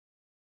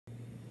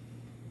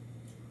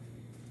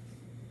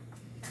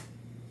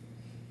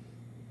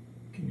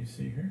you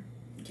see here?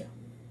 Yeah.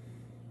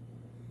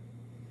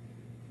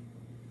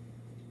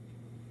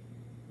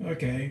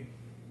 Okay,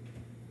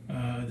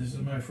 this is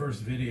my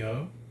first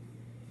video,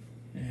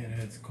 and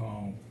it's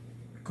called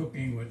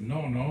Cooking with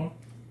Nono.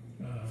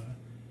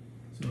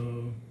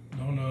 So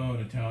Nono in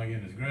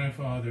Italian is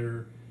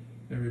grandfather.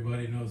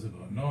 Everybody knows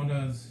about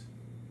nonas.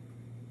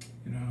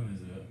 You know,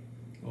 there's an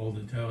old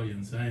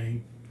Italian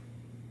saying,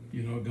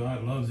 you know,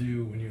 God loves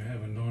you when you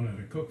have a nonna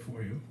to cook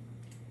for you.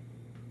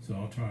 So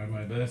I'll try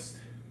my best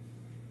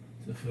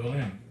to fill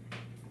in.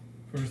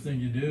 First thing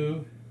you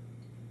do,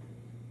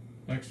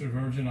 extra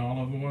virgin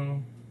olive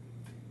oil,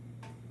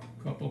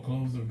 a couple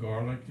cloves of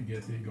garlic to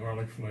get the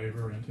garlic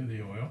flavor into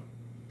the oil.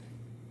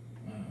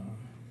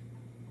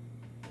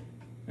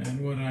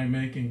 And what I'm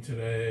making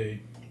today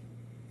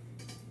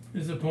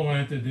is a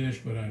polenta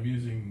dish, but I'm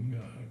using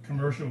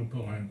commercial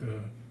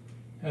polenta.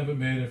 Haven't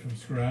made it from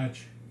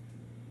scratch,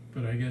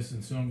 but I guess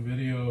in some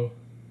video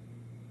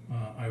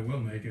I will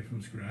make it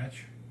from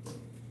scratch.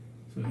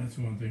 So that's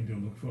one thing to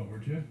look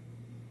forward to.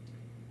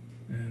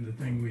 And the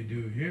thing we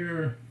do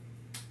here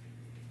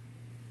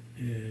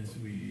is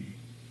we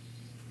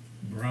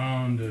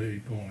brown the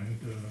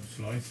polenta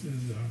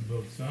slices on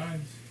both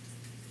sides,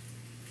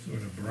 sort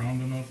of brown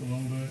them up a little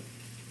bit.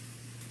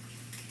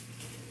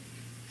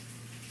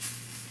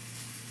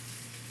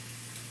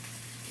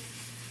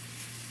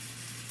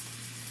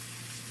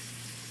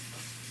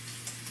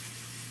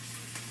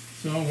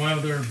 So while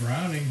they're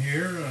browning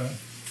here,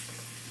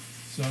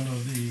 some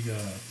of the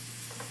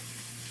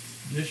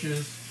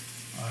dishes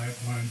I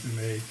plan to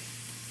make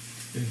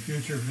in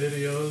future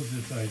videos,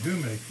 if I do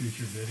make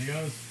future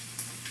videos,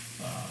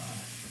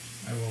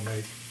 I will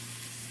make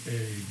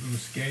a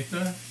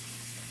bruschetta,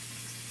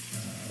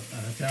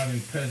 an Italian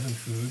peasant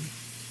food,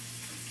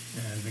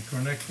 and the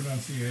correct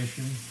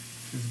pronunciation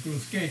is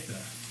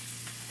bruschetta.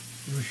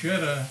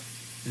 Bruschetta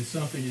is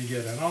something you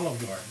get at Olive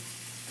Garden,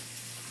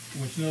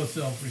 which no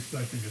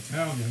self-respecting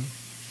Italian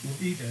will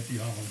eat at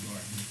the Olive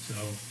Garden. So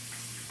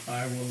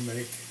I will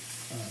make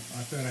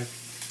authentic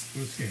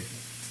bruschetta.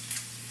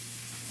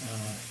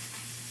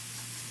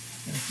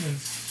 And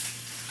since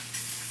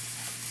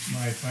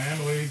my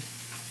family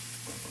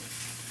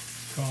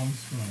comes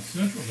from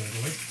central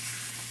Italy,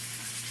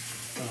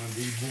 on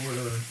the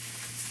border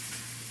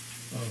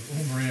of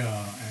Umbria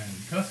and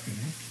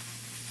Tuscany,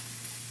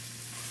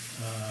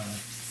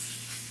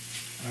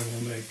 I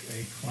will make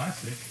a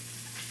classic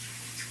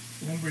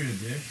Umbria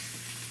dish.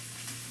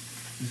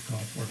 It's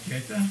called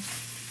porchetta.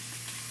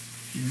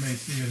 You may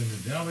see it in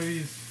the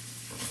delis,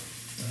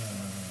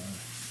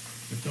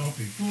 but don't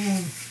be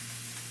fooled,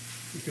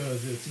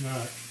 because it's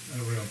not a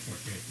real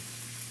porchetta.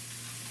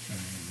 I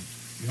mean,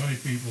 the only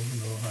people who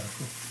know how to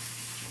cook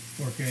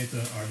porchetta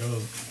are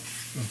those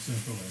from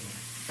Central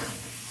Italy.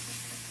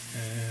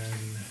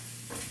 And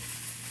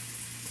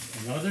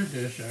another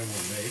dish I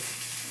will make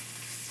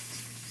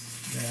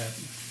that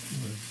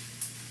was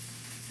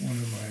one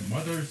of my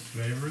mother's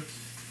favorites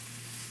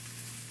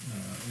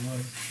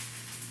was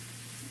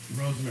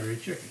rosemary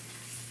chicken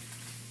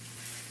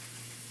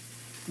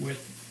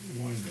with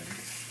one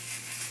bake.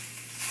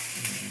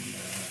 And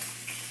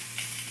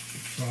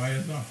try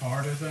as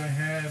hard as I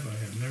have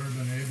never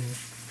been able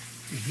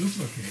to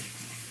duplicate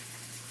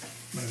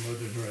my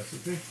mother's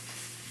recipe.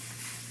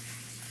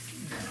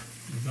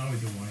 There's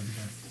always a one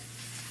best.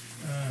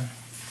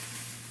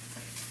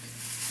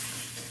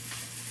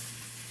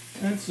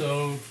 And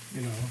so,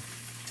 you know,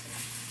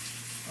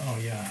 oh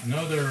yeah,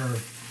 another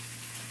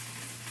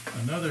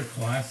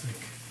classic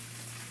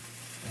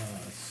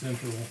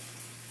Central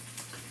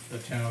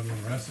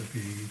Italian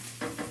recipe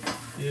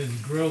is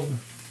grilled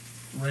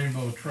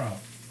rainbow trout.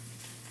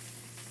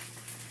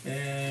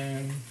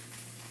 And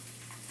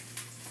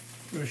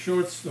for a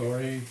short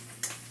story,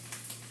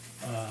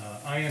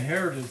 I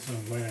inherited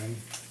some land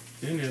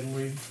in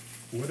Italy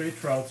with a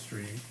trout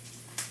stream,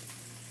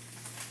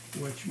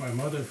 which my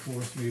mother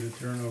forced me to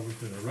turn over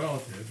to the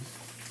relatives.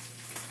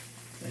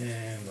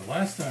 And the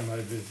last time I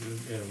visited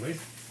Italy,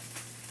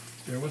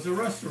 there was a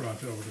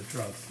restaurant over the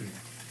trout stream,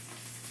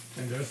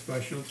 and their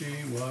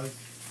specialty was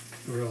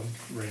grilled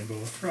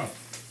rainbow trout.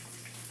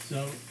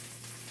 So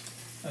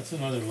that's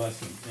another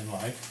lesson in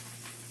life.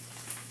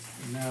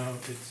 And now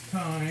it's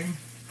time.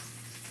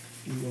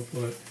 We will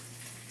put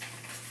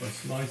a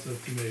slice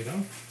of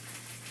tomato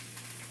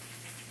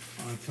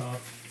on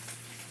top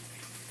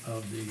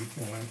of the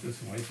polenta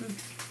slices.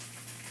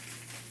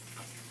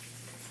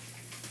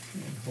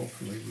 And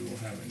hopefully we will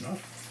have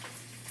enough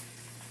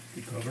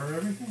to cover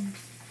everything.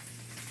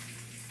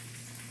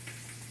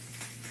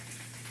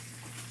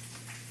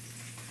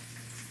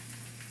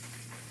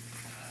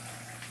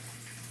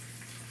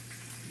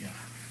 Yeah,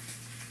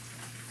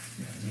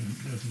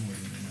 there's more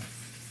than enough.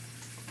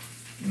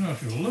 You know,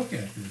 if you look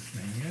at this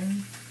thing,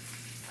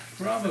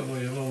 it's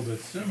probably a little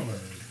bit similar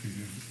to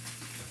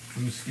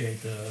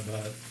bruschetta,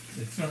 but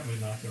it's certainly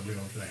not the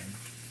real thing.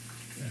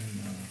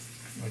 And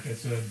like I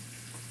said,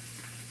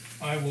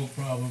 I will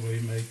probably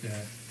make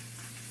that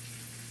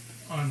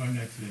on my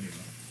next video,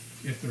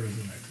 if there is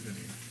a next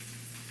video.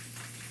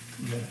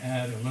 I'm going to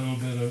add a little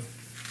bit of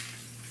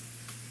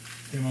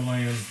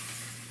Himalayan,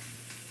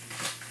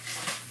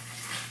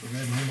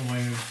 red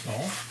Himalayan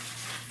salt,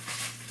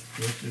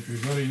 which if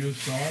you're going to use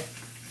salt,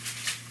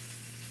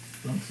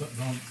 don't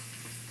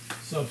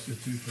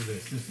substitute for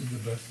this. This is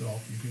the best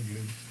salt you can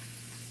use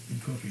in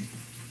cooking.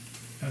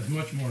 Has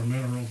much more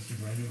minerals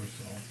than regular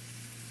salt.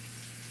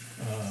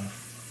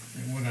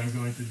 And what I'm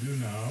going to do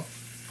now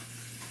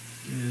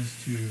is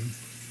to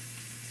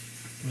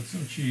put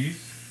some cheese.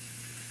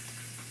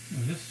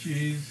 Now this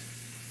cheese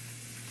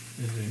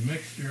is a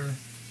mixture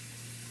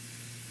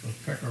of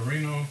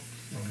Pecorino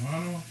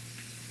Romano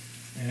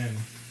and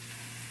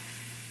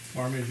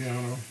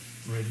Parmigiano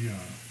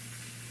Reggiano.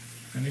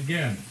 And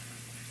again,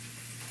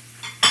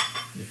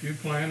 if you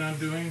plan on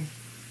doing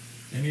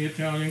any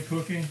Italian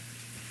cooking,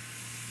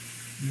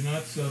 do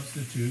not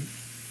substitute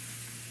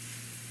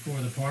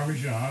for the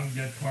Parmesan.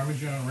 Get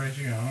Parmigiano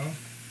Reggiano,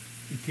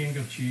 the king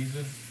of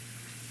cheeses,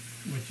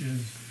 which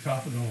is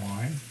top of the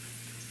line.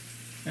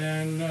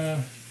 And,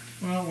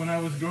 well, when I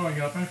was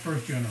growing up, I'm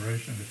first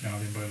generation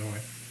Italian, by the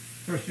way.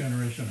 First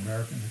generation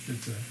American, I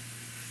should say.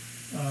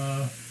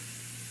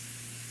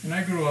 And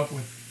I grew up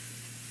with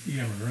the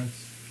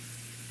immigrants.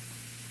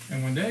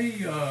 And when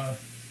they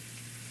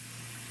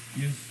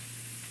used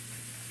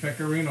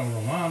Pecorino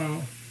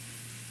Romano,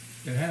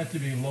 it had to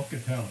be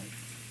Locatelli.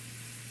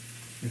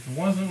 If it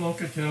wasn't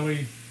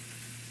Locatelli,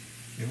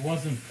 it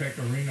wasn't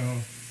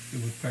Pecorino,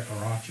 it was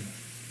Pecoraccio.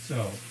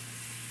 So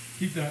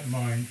keep that in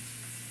mind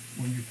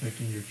when you're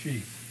picking your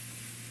cheese.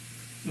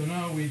 So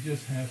now we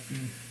just have to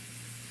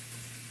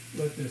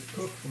let this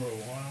cook for a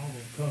while.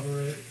 We'll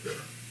cover it.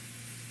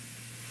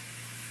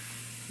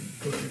 And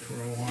cook it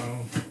for a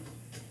while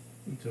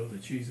until the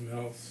cheese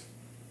melts.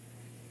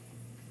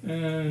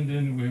 And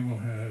then we will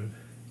have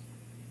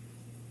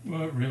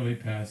what really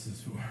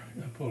passes for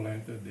a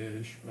polenta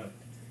dish, but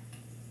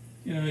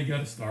you know, you got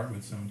to start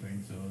with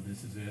something, so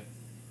this is it.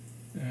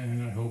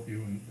 And I hope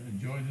you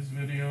enjoyed this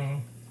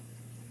video.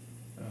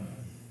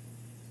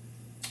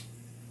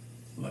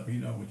 Let me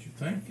know what you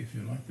think, if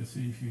you'd like to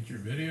see future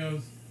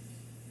videos.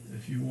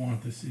 If you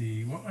want to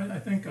see, well, I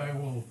think I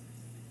will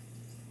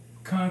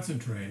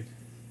concentrate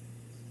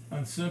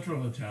on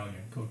Central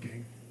Italian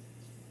cooking,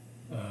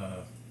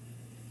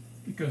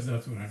 because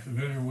that's what I'm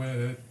familiar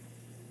with,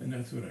 and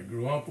that's what I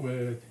grew up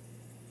with.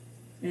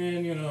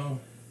 And, you know,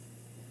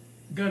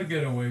 got to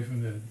get away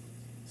from the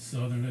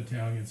Southern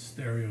Italian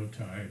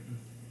stereotype,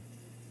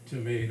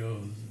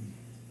 tomatoes, and,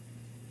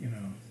 you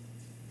know,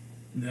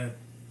 that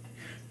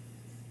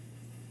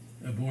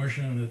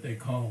abortion that they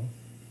call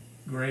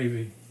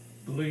gravy.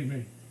 Believe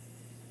me,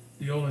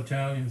 the old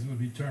Italians would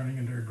be turning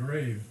in their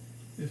grave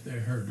if they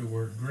heard the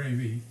word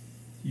gravy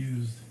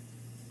used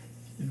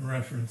in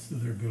reference to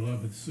their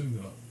beloved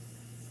sugo.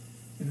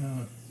 You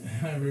know,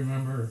 I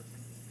remember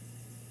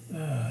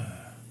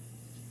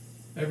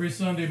every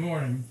Sunday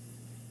morning,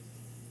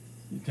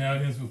 the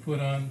Italians would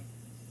put on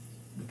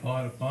the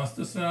pot of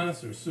pasta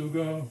sauce or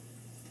sugo,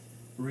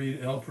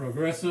 read El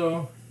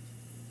Progresso,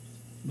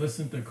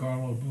 listen to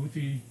Carlo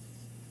Butti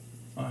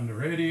on the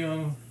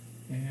radio,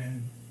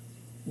 and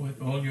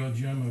with Olio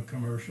Gemma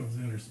commercials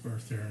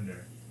interspersed here and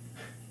there.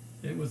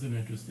 It was an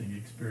interesting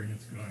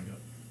experience growing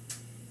up.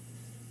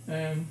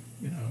 And,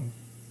 you know,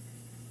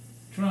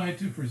 try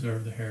to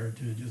preserve the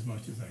heritage as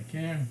much as I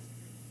can.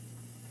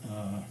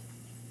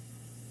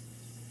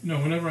 You know,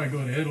 whenever I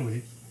go to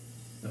Italy,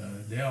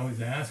 they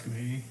always ask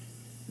me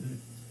the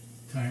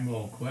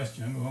time-old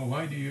question, well,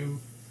 why do you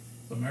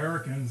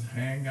Americans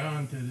hang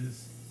on to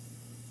this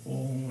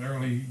old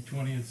early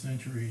 20th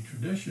century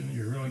tradition?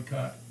 You're really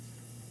caught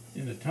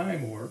in a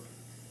time warp.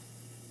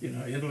 You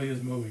know, Italy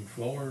is moving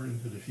forward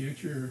into the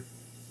future,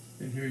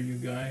 and here you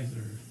guys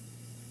are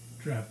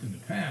trapped in the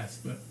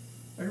past. But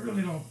I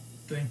really don't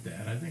think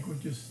that. I think we're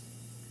just,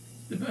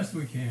 the best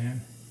we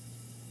can,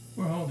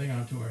 we're holding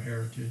on to our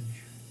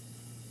heritage.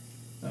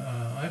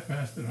 I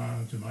passed it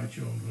on to my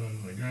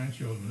children, my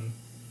grandchildren,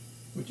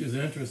 which is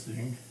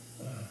interesting.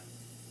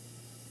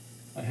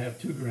 I have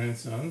two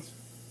grandsons,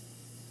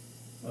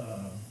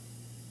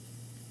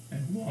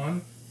 and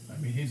one, I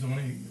mean, he's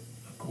only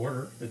a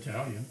quarter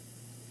Italian,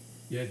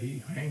 yet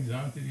he hangs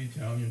on to the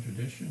Italian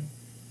tradition,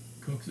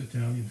 cooks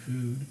Italian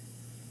food.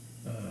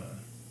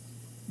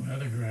 My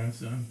other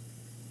grandson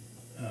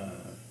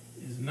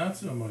is not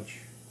so much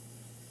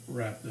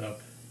wrapped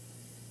up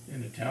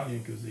in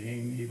Italian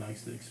cuisine. He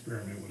likes to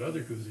experiment with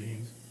other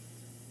cuisines,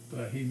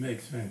 but he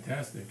makes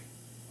fantastic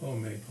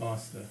homemade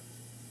pasta,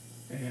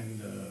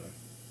 and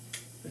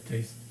it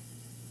tastes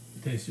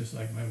just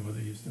like my mother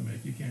used to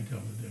make. You can't tell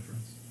the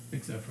difference,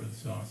 except for the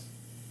sauce.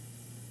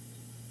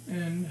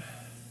 And,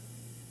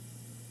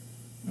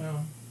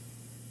 well,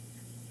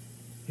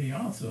 he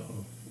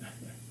also,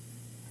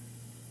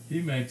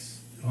 he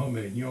makes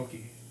homemade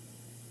gnocchi,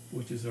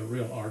 which is a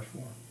real art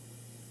form.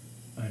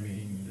 I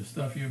mean, the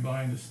stuff you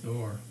buy in the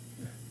store,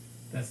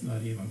 that's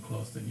not even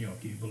close to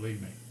gnocchi,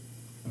 believe me.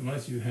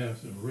 Unless you have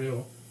some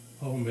real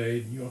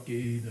homemade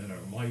gnocchi that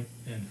are light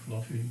and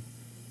fluffy,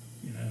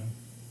 you know,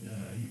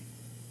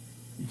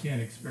 you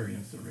can't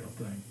experience the real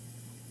thing.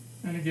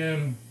 And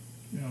again,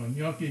 you know,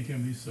 gnocchi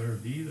can be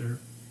served either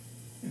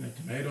in a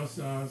tomato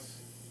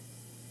sauce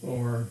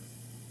or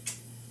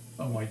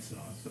a white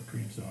sauce, a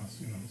cream sauce.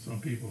 You know, some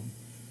people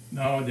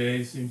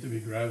nowadays seem to be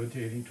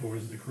gravitating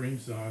towards the cream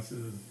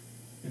sauces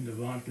and the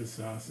vodka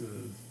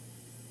sauces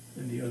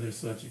and the other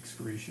such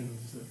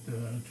excretions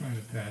that trying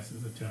to pass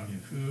as Italian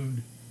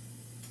food.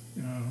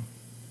 You know,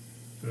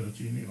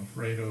 fettuccine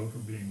Alfredo for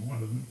being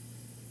one of them.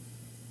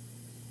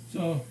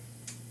 So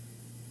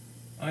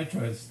I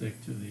try to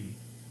stick to the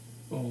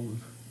old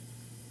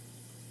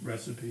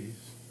recipes,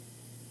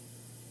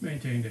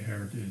 maintain the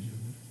heritage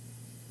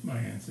of my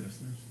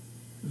ancestors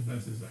as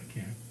best as I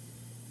can.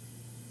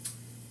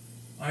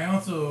 I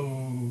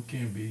also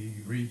can be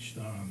reached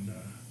on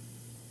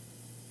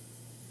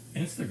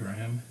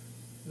Instagram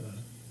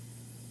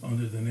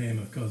under the name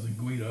of Cousin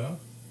Guido.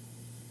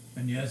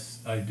 And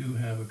yes, I do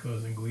have a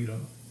Cousin Guido,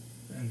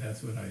 and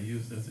that's what I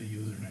used as a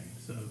username.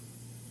 So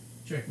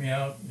check me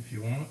out if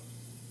you want.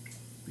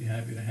 Be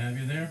happy to have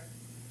you there.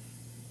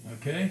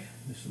 Okay,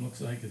 this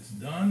looks like it's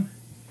done.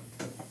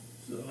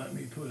 So let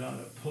me put out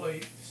a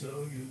plate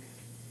so you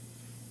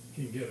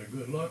can get a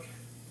good look.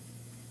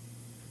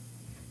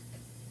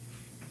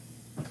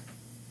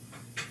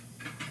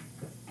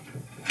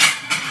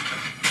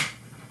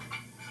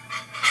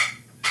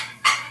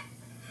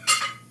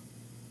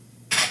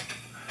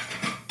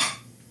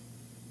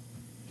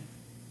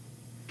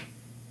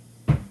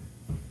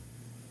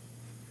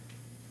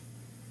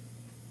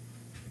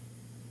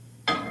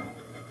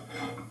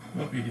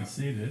 Hope you can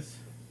see this.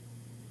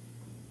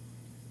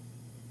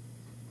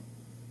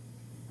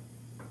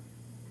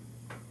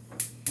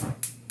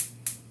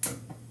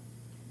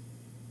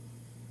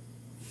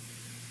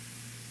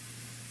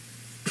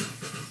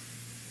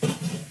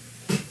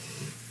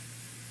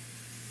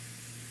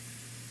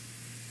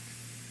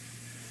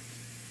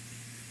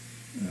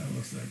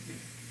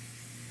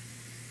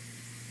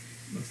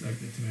 Looks like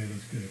the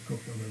tomatoes could have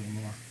cooked a little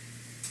more.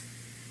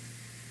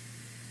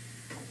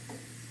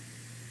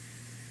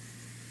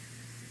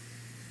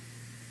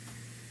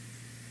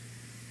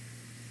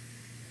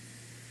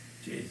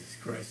 Jesus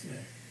Christ,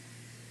 man.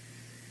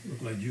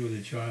 Look like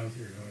Julia Childs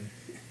here,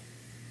 right?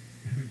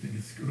 Everything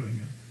is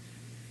screwing up.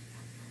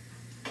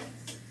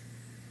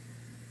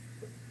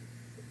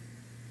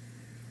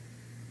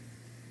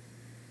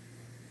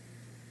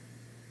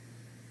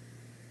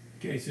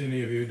 In case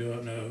any of you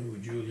don't know who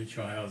Julia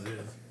Childs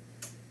is,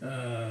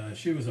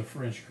 she was a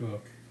French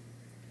cook.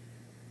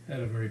 Had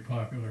a very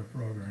popular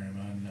program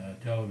on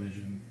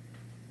television,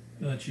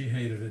 but she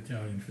hated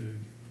Italian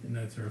food, and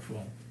that's her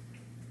fault.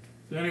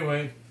 So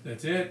anyway,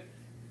 that's it.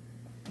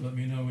 Let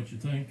me know what you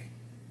think.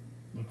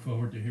 Look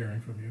forward to hearing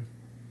from you.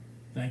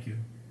 Thank you.